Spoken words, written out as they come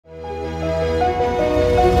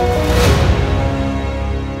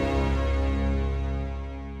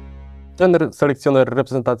Trener-selekcjoner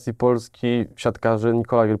reprezentacji Polski, siatkarzy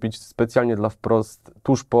Nikola Grbić, specjalnie dla Wprost,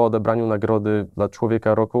 tuż po odebraniu nagrody dla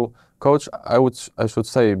Człowieka Roku. Coach, I should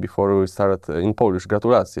say before we start in Polish,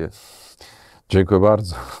 gratulacje. Dziękuję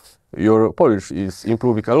bardzo. Your Polish is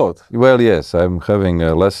improving a lot. Well, yes, I'm having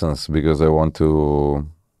lessons because I want to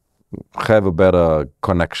have a better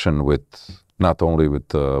connection with not only with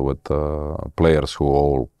players who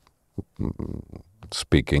all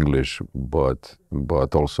speak English, but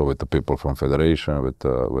also with the people from federation,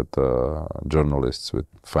 with journalists, with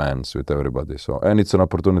fans, with everybody. So, and it's an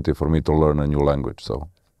opportunity for me to learn a new language. So,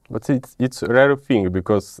 but it's a rare thing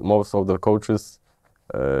because most of the coaches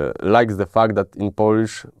likes the fact that in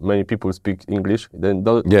Polish many people speak English. They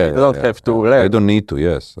don't have to learn. I don't need to.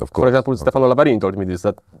 Yes, of course. For example, Stefano Lavarini told me this,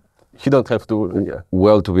 that he don't have to. Yeah.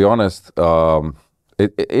 Well, to be honest,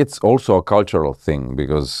 it's also a cultural thing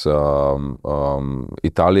because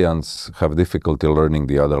Italians have difficulty learning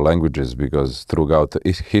the other languages because throughout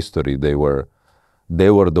history they were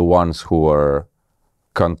the ones who were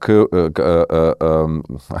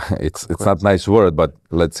it's not a nice word, but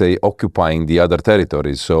let's say occupying the other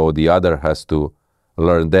territories. So the other has to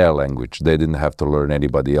learn their language. They didn't have to learn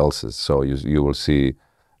anybody else's. So you will see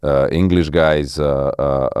English guys,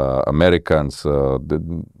 Americans,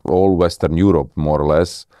 all Western Europe, more or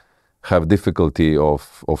less, have difficulty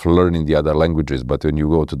of learning the other languages. But when you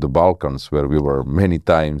go to the Balkans, where we were many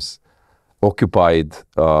times occupied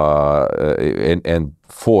and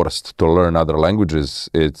forced to learn other languages,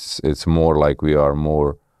 it's more like we are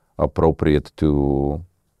more appropriate to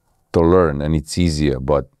learn, and it's easier.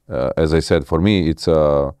 But as I said, for me, it's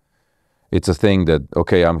a thing that,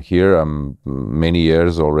 okay, I'm here, I'm many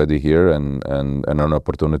years already here, and an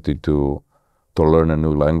opportunity to learn a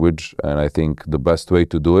new language. And I think the best way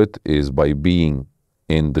to do it is by being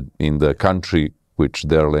in the country which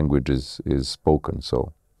their language is spoken.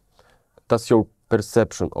 So, does your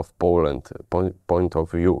perception of Poland, point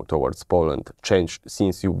of view towards Poland, change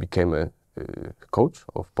since you became a coach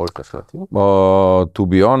of Polish national team? To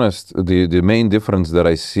be honest, the main difference that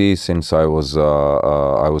I see since I was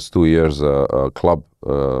 2 years a club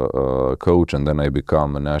coach and then I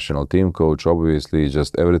become a national team coach, obviously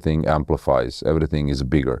just everything amplifies, everything is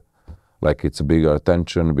bigger. Like it's bigger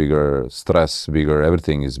attention, bigger stress, bigger,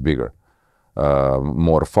 everything is bigger.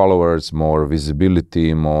 More followers, more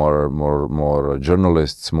visibility, more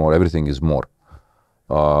journalists, more, everything is more.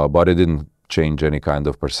 But it didn't change any kind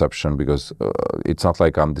of perception because it's not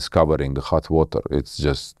like I'm discovering the hot water. It's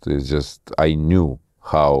just I knew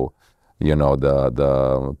how,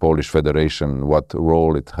 the Polish Federation, what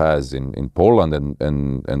role it has in Poland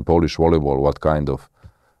and Polish volleyball, what kind of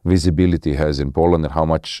visibility has in Poland and how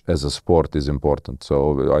much as a sport is important.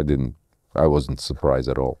 So I wasn't surprised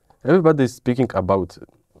at all. Everybody is speaking about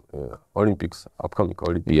Olympics, upcoming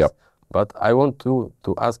Olympics. Yep. But I want to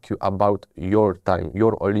ask you about your time,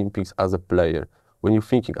 your Olympics as a player. When you're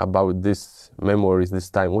thinking about these memories, this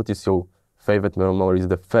time, what is your favorite memories,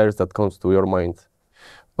 the first that comes to your mind?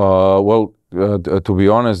 To be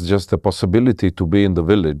honest, just the possibility to be in the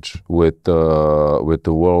village with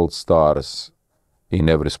the world stars in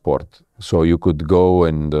every sport. So you could go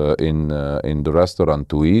in the restaurant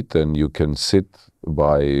to eat, and you can sit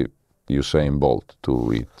by Usain Bolt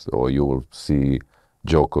to eat, or you will see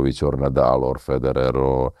Djokovic or Nadal or Federer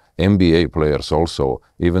or NBA players also.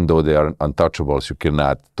 Even though they are untouchables, you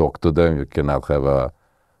cannot talk to them, you cannot have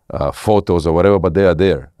photos or whatever, but they are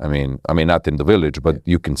there. I mean not in the village, but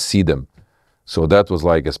you can see them. So that was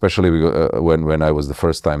like, especially when I was the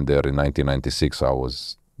first time there in 1996, I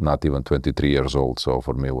was not even 23 years old. So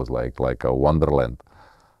for me, it was like a wonderland.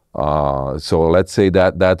 So let's say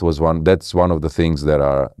that's one of the things that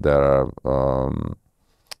are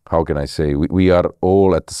how can I say, we are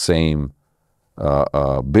all at the same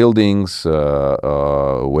buildings,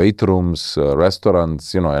 weight rooms,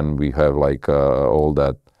 restaurants, and we have like all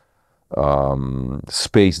that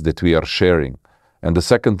space that we are sharing. And the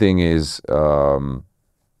second thing is,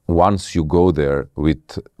 once you go there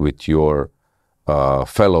with your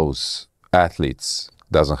fellows athletes,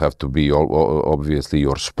 doesn't have to be obviously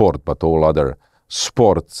your sport, but all other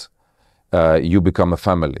sports, you become a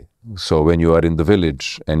family. So when you are in the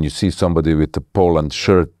village and you see somebody with a Poland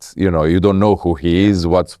shirt, you don't know who he is,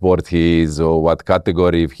 what sport he is, or what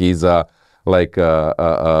category, if he's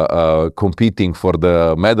competing for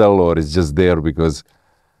the medal or is just there because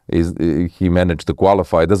he managed to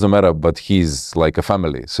qualify. It doesn't matter, but he's like a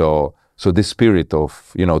family. So this spirit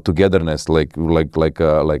of togetherness, like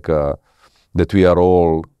that we are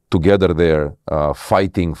all together there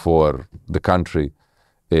fighting for the country,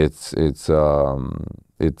 it's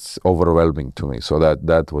overwhelming to me. So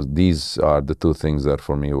these are the two things that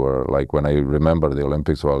for me were like, when I remember the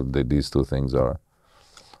Olympics, well, these two things are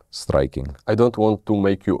striking. I don't want to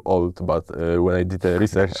make you old, but when I did the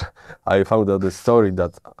research, I found out the story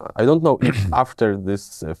that I don't know if after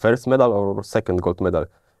this first medal or second gold medal,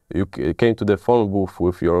 you came to the phone booth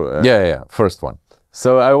with your... first one.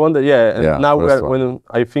 So I wonder, and now when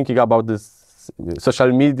I'm thinking about this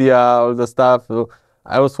social media, all the stuff,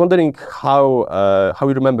 I was wondering how you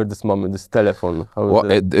remember this moment, this telephone.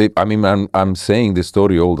 I mean, I'm saying this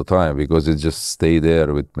story all the time because it just stayed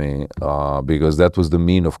there with me, because that was the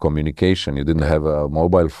mean of communication. You didn't have a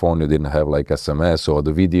mobile phone, you didn't have like SMS or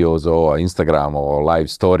the videos or Instagram or live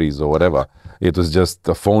stories or whatever. It was just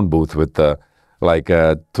a phone booth with like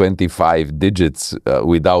 25 digits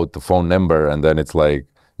without the phone number, and then it's like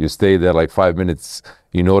you stay there like 5 minutes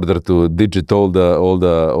in order to digit all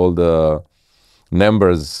the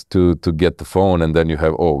numbers to get the phone, and then you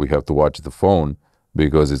have, we have to watch the phone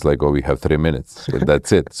because it's like, we have 3 minutes,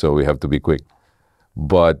 that's it, so we have to be quick.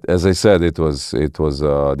 But as I said, it was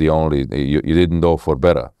the only, you didn't know for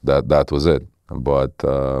better, that was it.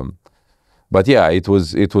 But yeah, it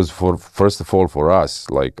was for, first of all, for us,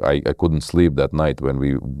 like I couldn't sleep that night when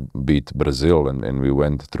we beat Brazil, and we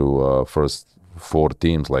went through first 4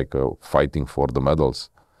 teams, like fighting for the medals.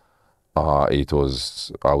 It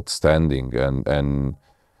was outstanding, and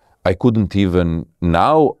I couldn't even,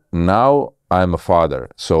 now I'm a father,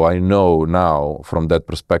 so I know now from that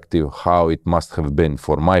perspective how it must have been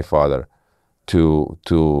for my father to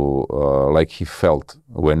like he felt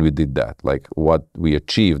when we did that, like what we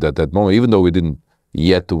achieved at that moment, even though we didn't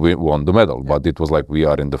yet won the medal, but it was like we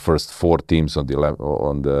are in the first 4 teams on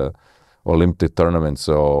the Olympic tournament,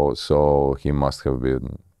 so he must have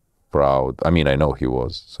been proud. I mean, I know he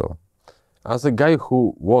was. So as a guy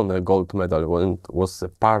who won a gold medal, when was a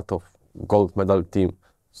part of gold medal team,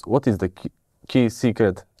 what is the key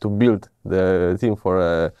secret to build the team for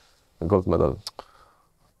a gold medal?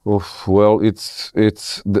 Well,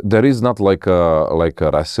 there is not like a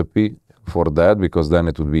recipe for that, because then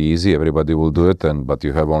it would be easy, everybody will do it, but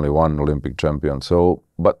you have only one Olympic champion. So,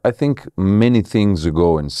 but I think many things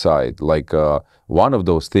go inside. Like one of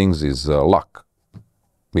those things is luck,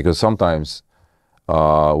 because sometimes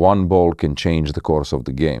one ball can change the course of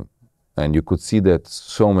the game, and you could see that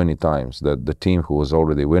so many times that the team who was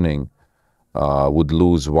already winning would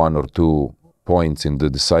lose 1 or 2 points in the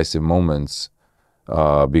decisive moments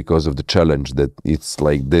because of the challenge, that it's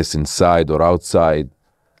like this inside or outside,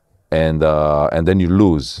 and then you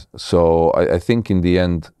lose. So I think in the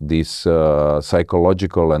end, this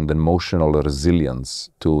psychological and emotional resilience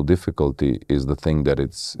to difficulty is the thing that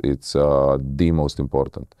it's the most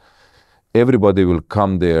important. Everybody will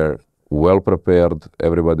come there well prepared,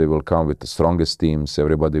 everybody will come with the strongest teams,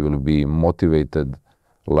 everybody will be motivated,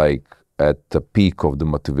 like at the peak of the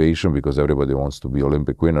motivation, because everybody wants to be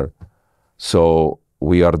Olympic winner. So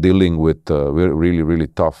we are dealing with a really, really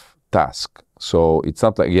tough task. So it's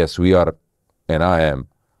not like, yes, we are, and I am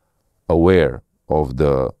aware of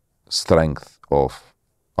the strength of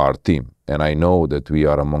our team. And I know that we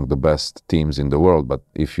are among the best teams in the world. But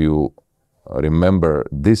if you remember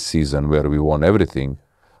this season where we won everything,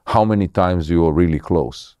 how many times we were really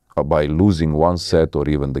close by losing one set or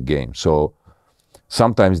even the game. So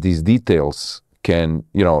sometimes these details can,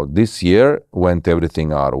 this year went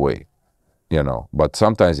everything our way, but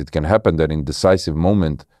sometimes it can happen that in decisive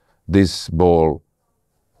moment, this ball,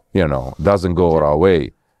 doesn't go our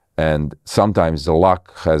way. And sometimes the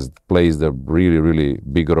luck plays a really, really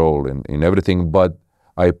big role in everything. But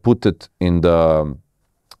I put it in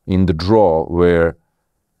the draw where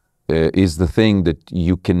is the thing that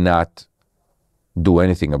you cannot do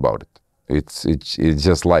anything about it. It's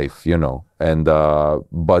just life, And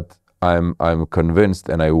but I'm convinced,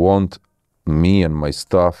 and I want me and my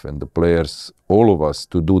staff and the players, all of us,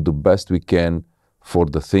 to do the best we can for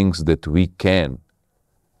the things that we can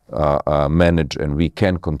manage and we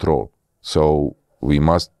can control. So we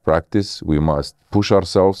must practice, we must push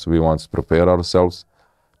ourselves, we must prepare ourselves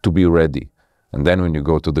to be ready. And then when you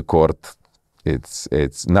go to the court,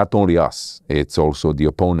 it's not only us, it's also the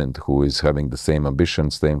opponent who is having the same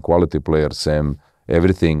ambition, same quality player, same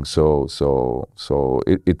everything. So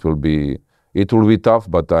it will be tough,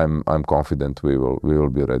 but I'm confident we will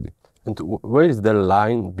be ready. And where is the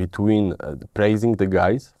line between praising the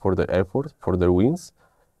guys for their effort, for their wins,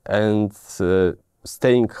 and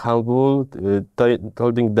staying humble,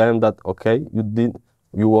 telling them that okay,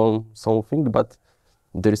 you won something, but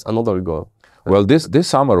there is another goal? Well, this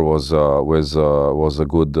summer was a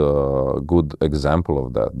good example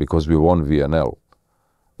of that, because we won VNL,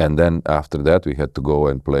 And then after that, we had to go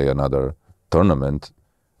and play another tournament.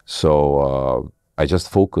 So I just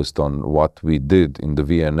focused on what we did in the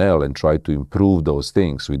VNL and tried to improve those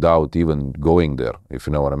things without even going there, if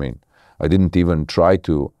you know what I mean. I didn't even try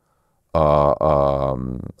to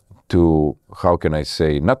how can I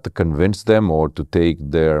say, not to convince them or to take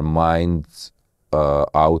their minds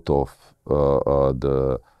out of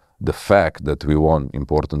the fact that we won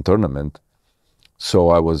important tournament. So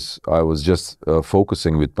I was just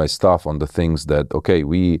focusing with my staff on the things that, okay,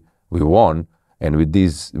 we won, and we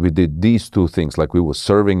did these two things, like we were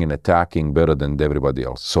serving and attacking better than everybody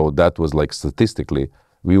else. So that was like statistically,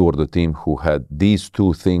 we were the team who had these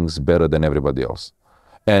two things better than everybody else.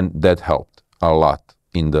 And that helped a lot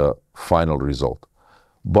in the final result.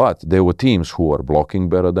 But there were teams who were blocking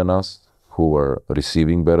better than us, who were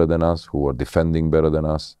receiving better than us, who were defending better than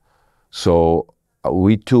us. So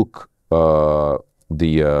we took all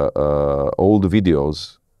the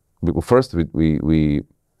videos. First, we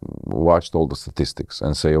watched all the statistics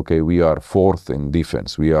and say, okay, we are fourth in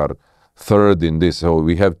defense. We are third in this. So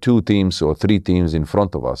we have two teams or three teams in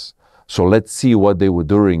front of us. So let's see what they were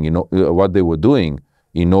doing, what they were doing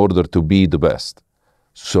in order to be the best.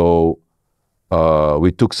 So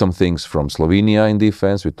we took some things from Slovenia in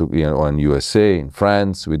defense. We took, in USA, in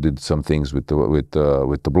France. We did some things with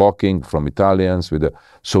the blocking from Italians.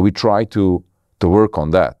 So we tried to work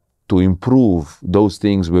on that, to improve those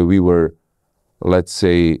things where we were, let's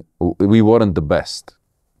say, we weren't the best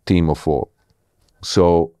team of all.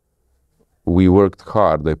 So we worked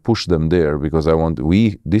hard. I pushed them there because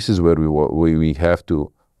this is where we have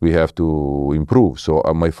to improve. So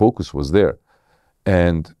my focus was there.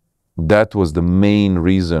 And that was the main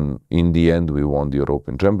reason in the end we won the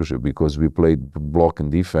European Championship, because we played block and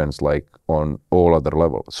defense like on all other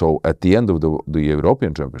levels. So at the end of the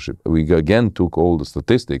European Championship, we again took all the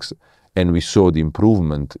statistics and we saw the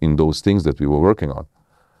improvement in those things that we were working on.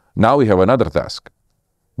 Now we have another task,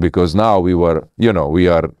 because now we are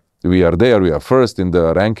there, we are first in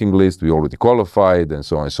the ranking list, we already qualified, and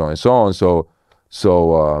so on and so on and so on.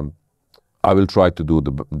 So I will try to do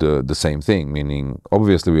the same thing, meaning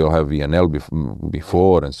obviously we'll have VNL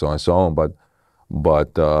before and so on and so on, but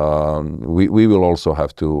we will also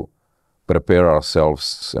have to prepare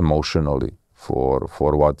ourselves emotionally for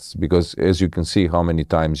what's, because as you can see how many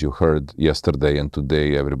times you heard yesterday and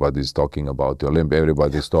today everybody's talking about the Olympics,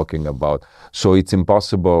 everybody's talking about, so it's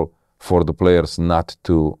impossible for the players not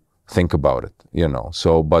to think about it,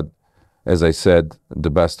 So, but as I said,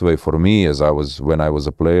 the best way for me when I was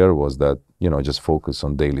a player was that, just focus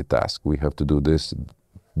on daily tasks. We have to do this.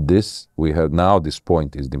 This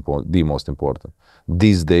point is the most important.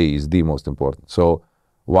 This day is the most important. So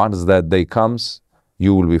once that day comes,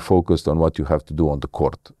 you will be focused on what you have to do on the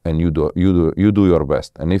court, and you do your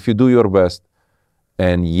best. And if you do your best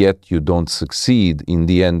and yet you don't succeed, in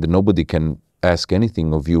the end, nobody can ask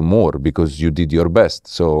anything of you more because you did your best.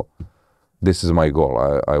 So this is my goal.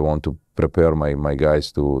 I want to prepare my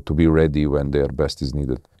guys to be ready when their best is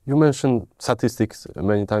needed. You mentioned statistics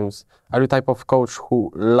many times. Are you the type of coach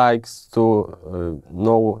who likes to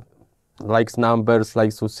likes numbers,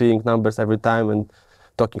 likes to seeing numbers every time and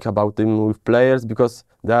talking about them with players? Because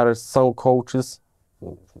there are some coaches,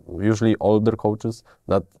 usually older coaches,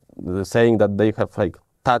 that saying that they have like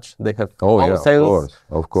touch, they have sense,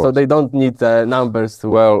 of course. So they don't need numbers to.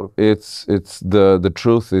 Well, it's the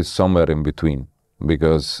truth is somewhere in between,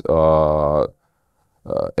 because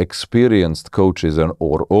experienced coaches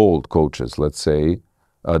or old coaches, let's say,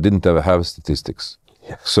 didn't have statistics.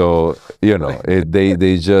 Yeah. So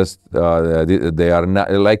they just they are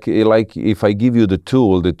not like if I give you the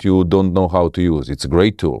tool that you don't know how to use, it's a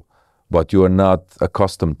great tool, but you are not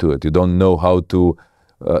accustomed to it. You don't know how to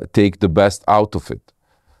take the best out of it.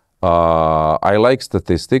 I like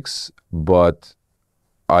statistics, but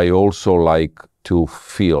I also like to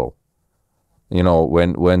feel.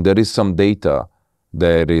 When there is some data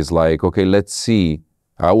that is like, okay, let's see.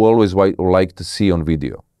 I will always like to see on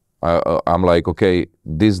video. I'm like, okay,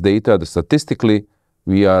 this data, statistically,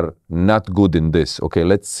 we are not good in this. Okay,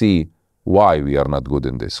 let's see why we are not good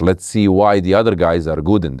in this. Let's see why the other guys are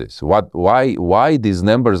good in this. Why these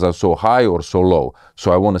numbers are so high or so low.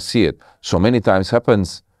 So I want to see it. So many times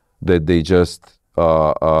happens that they just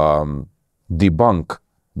debunk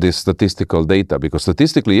this statistical data, because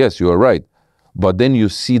statistically, yes, you are right. But then you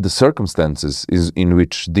see the circumstances in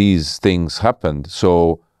which these things happened.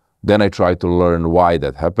 So then I try to learn why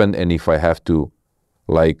that happened, and if I have to,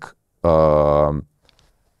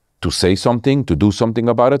 to say something, to do something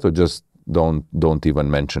about it, or just don't even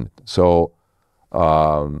mention it. So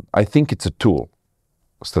I think it's a tool.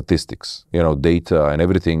 statistics, data and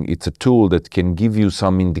everything. It's a tool that can give you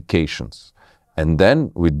some indications. And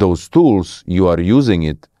then with those tools, you are using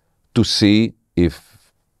it to see if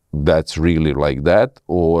that's really like that,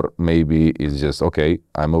 or maybe it's just, okay,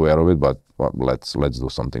 I'm aware of it, but let's do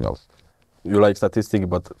something else. You like statistics,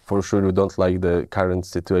 but for sure you don't like the current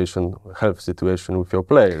situation, health situation with your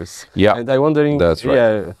players. Yeah, and I'm wondering, that's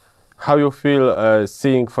right. How you feel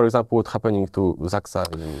seeing, for example, what's happening to Zaksa?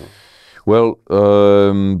 Well,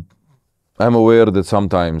 I'm aware that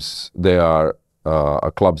sometimes there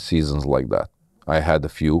are club seasons like that. I had a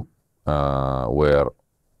few where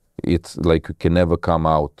it's like you can never come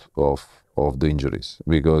out of the injuries,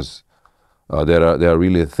 because they are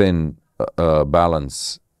really thin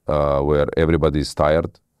balance where everybody's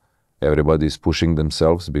tired, everybody's pushing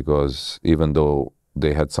themselves, because even though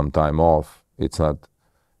they had some time off, it's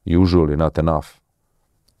usually not enough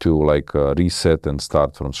to reset and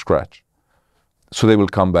start from scratch. So they will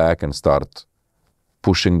come back and start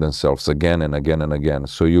pushing themselves again and again and again.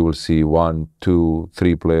 So you will see 1, 2,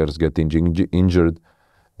 3 players getting injured,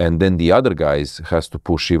 and then the other guys has to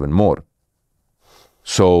push even more.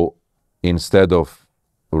 So instead of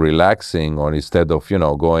relaxing, or instead of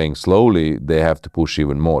going slowly, they have to push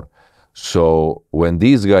even more. So when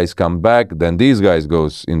these guys come back, then these guys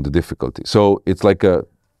goes into difficulty. So it's like a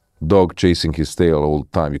dog chasing his tail all the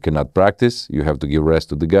time. You cannot practice, you have to give rest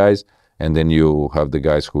to the guys, and then you have the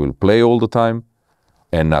guys who will play all the time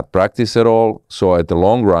and not practice at all. So at the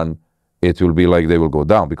long run, it will be like they will go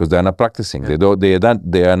down, because they're not practicing. Yeah.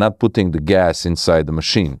 They are not putting the gas inside the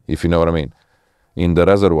machine, if you know what I mean, in the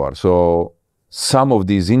reservoir. So some of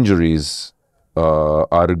these injuries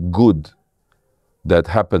are good that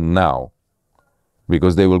happen now,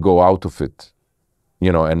 because they will go out of it,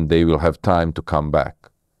 and they will have time to come back.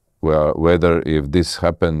 Well, whether if this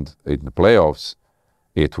happened in the playoffs,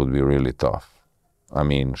 it would be really tough. I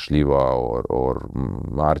mean, Shliva or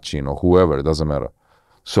Marcin or whoever, it doesn't matter.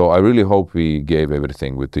 So I really hope we gave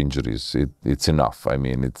everything with injuries. It's enough. I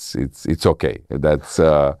mean, it's okay. That's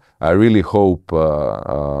I really hope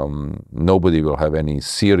nobody will have any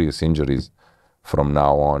serious injuries from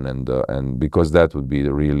now on, and because that would be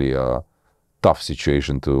really a tough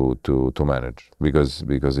situation to manage.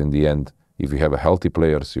 Because in the end, if you have a healthy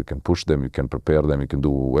players, you can push them, you can prepare them, you can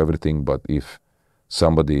do everything. But if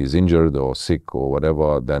somebody is injured or sick or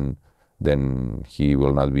whatever, then he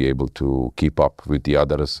will not be able to keep up with the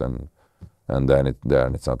others, and then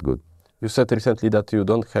it's not good. You said recently that you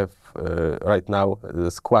don't have right now the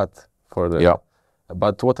squad for the. Yeah.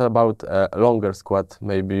 But what about a longer squad?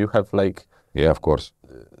 Maybe you have Yeah, of course.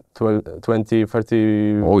 20,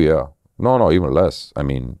 30. Oh yeah. No, even less. I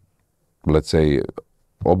mean, let's say,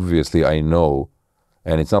 obviously I know,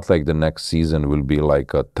 and it's not like the next season will be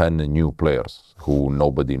 10 new players who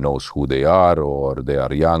nobody knows who they are, or they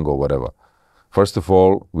are young or whatever. First of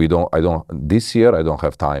all, this year I don't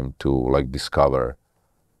have time to discover,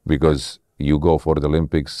 because you go for the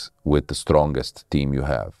Olympics with the strongest team you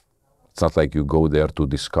have. It's not like you go there to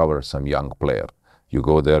discover some young player. You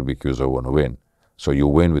go there because you want to win. So you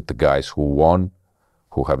win with the guys who won,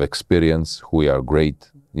 who have experience, who are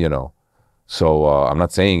great, So I'm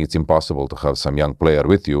not saying it's impossible to have some young player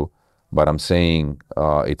with you, but I'm saying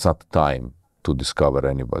it's not the time to discover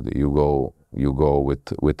anybody. You go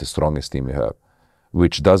with the strongest team you have,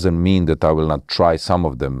 which doesn't mean that I will not try some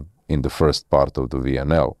of them in the first part of the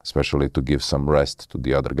VNL, especially to give some rest to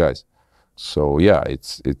the other guys. So yeah,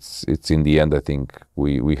 it's in the end, I think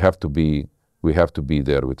we have to be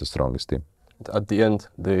there with the strongest team. At the end,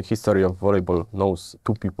 the history of volleyball knows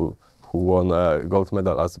 2 people who won a gold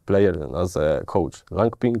medal as a player and as a coach,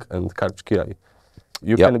 Langping and Karch Kirai.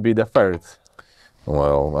 You can be the third.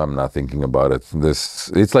 Well, I'm not thinking about it.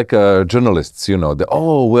 It's like journalists, when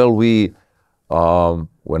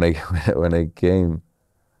I came,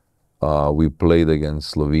 we played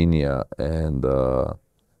against Slovenia and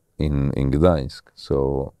in Gdańsk.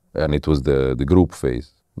 So, and it was the group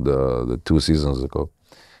phase, the 2 seasons ago,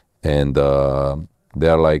 and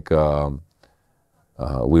they're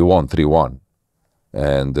we won 3-1,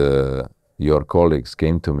 and your colleagues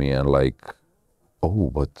came to me and oh,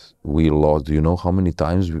 but we lost. Do you know how many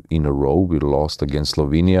times in a row we lost against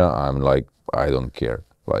Slovenia? I'm like, I don't care.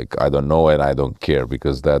 I don't know, and I don't care,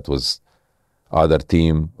 because that was other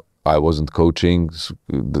team. I wasn't coaching.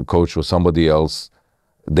 The coach was somebody else.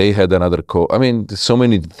 They had another coach. I mean, so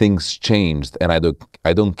many things changed, and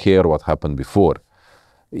I don't care what happened before.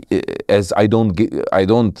 As I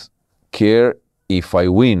don't care if I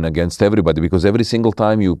win against everybody, because every single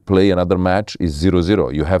time you play another match is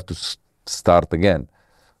 0-0. You have to start again.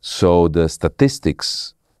 So the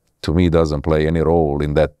statistics to me doesn't play any role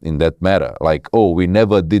in that matter. Like, oh, we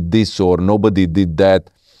never did this or nobody did that.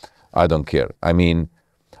 I don't care. I mean,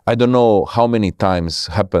 I don't know how many times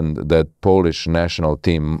happened that Polish national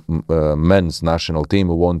team, men's national team,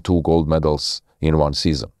 won 2 gold medals in one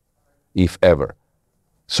season, if ever.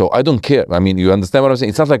 So I don't care. I mean, you understand what I'm saying?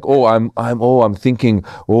 It's not like, oh, I'm thinking,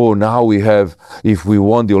 oh, now we have, if we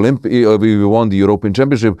won the we won the European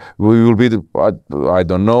Championship, we will be the, I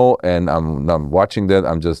don't know. And I'm watching that.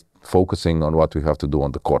 I'm just focusing on what we have to do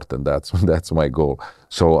on the court, and that's my goal.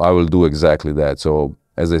 So I will do exactly that. So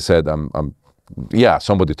as I said, yeah,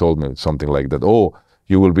 somebody told me something like that. Oh,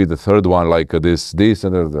 you will be the 3rd one, like this,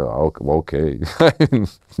 and okay.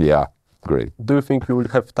 Yeah, great. Do you think you will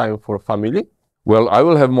have time for family? Well, I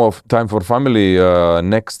will have more time for family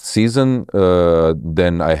next season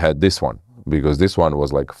than I had this one, because this one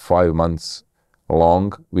was like 5 months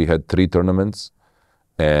long. We had 3 tournaments,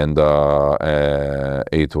 and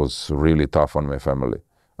it was really tough on my family.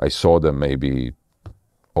 I saw them maybe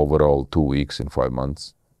overall 2 weeks in 5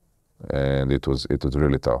 months, and it was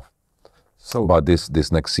really tough. So, but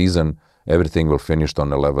this next season, everything will finish on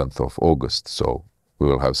 11th of August, so we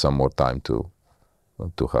will have some more time to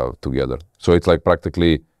have together. So it's like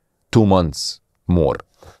practically 2 months more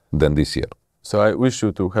than this year. So I wish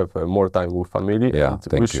you to have more time with family. Yeah, and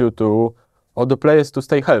thank wish you. you to all the players to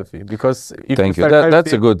stay healthy, because if Thank you.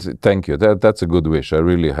 That's a good. Thank you. That's a good wish. I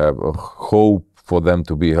really have a hope for them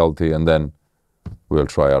to be healthy, and then we'll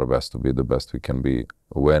try our best to be the best we can be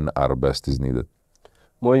when our best is needed.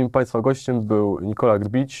 Moim Państwa gościem był Nikola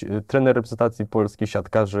Grbić, trener reprezentacji Polski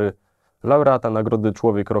siatkarzy, laureata nagrody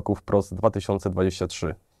Człowiek Roku Wprost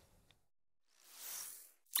 2023.